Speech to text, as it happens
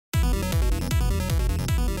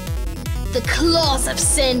The claws of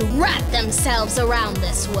sin wrap themselves around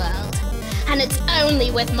this world, and it's only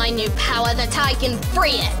with my new power that I can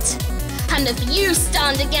free it. And if you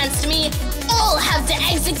stand against me, I'll have to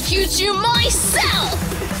execute you myself!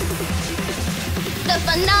 The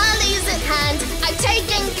finale's at hand. I've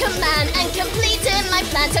taken command and completed my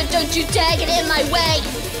plan, so don't you dare get in my way.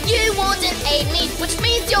 You wouldn't aid me, which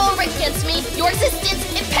means you're against me. Your existence,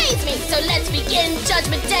 it pains me, so let's begin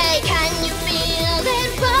Judgment Day. Can you feel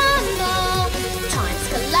it rumble? Time's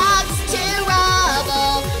collapsed to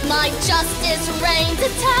rubble. My justice reigns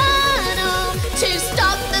eternal to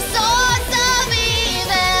stop the swords of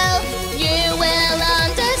evil. You will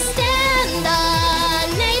understand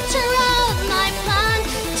the nature of my plan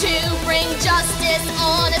to bring justice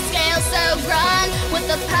on a scale so grand, with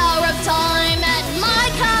the power of time at my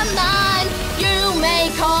command. You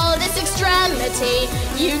may call this extremity,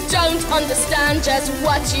 you don't understand just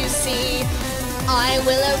what you see. I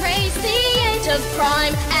will erase the age of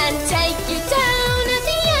crime and take you down at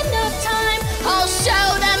the end of time. I'll show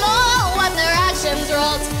them all what their actions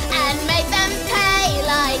wrought and make them pay,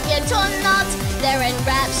 like it or not. They're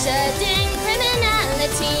enraptured in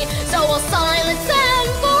criminality, so I'll silence them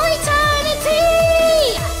for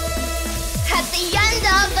eternity. At the end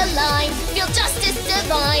of the line, feel justice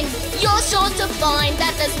divine. You're sure to find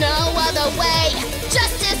that there's no other way.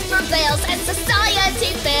 Justice prevails and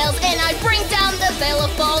society fails, and I bring down the veil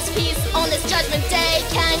of false peace on this Judgment Day.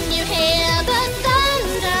 Can you hear the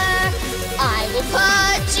thunder? I will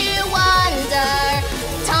put you under.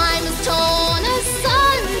 Time is torn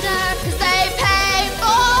asunder, 'cause they pay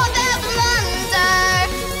for their blunder.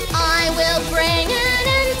 I will bring an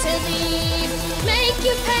end to thee, make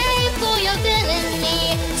you pay for your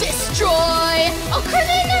villainy. Destroy all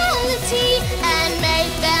criminality and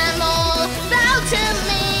make them all bow to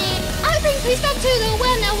me. I bring peace back to the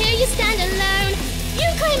world, now here you stand alone. You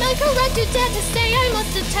claim I'm correct, you dare to say I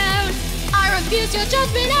must atone. I refuse your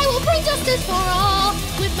judgment, I will bring justice for all.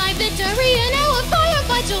 With my victory and our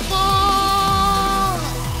firefight you'll fall.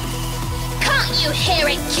 Can't you hear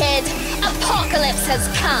it, kid? Apocalypse has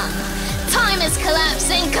come. Time is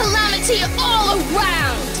collapsing, calamity all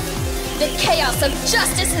around. The chaos of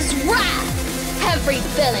justice is wrath. Every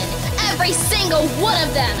villain, every single one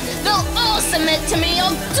of them, they'll all submit to me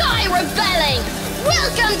or die rebelling.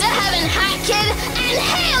 Welcome to heaven, Hat Kid, and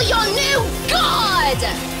hail your new god!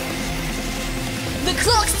 The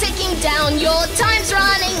clock's ticking down, your time's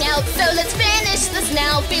running out, so let's finish this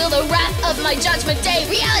now. Feel the wrath of my Judgment Day.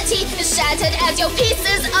 Reality is shattered as your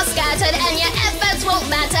pieces are scattered, and your efforts won't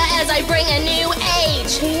matter as I bring a new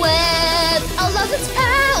age with all of its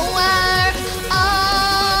power.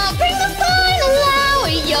 Bring the final hour,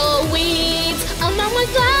 your weeds among my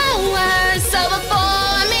flowers, so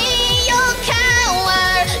before me you'll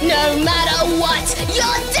cower. No matter what,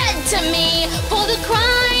 you're dead to me for the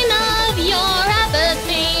crime of your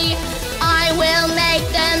apathy. I will make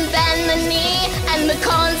them bend the knee, and the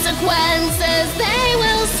consequences they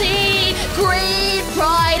will see. Greed,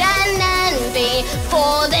 pride and envy,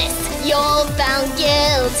 for this you're found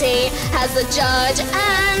guilty. As the judge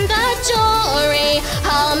and the jury,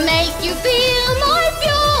 I'll make you feel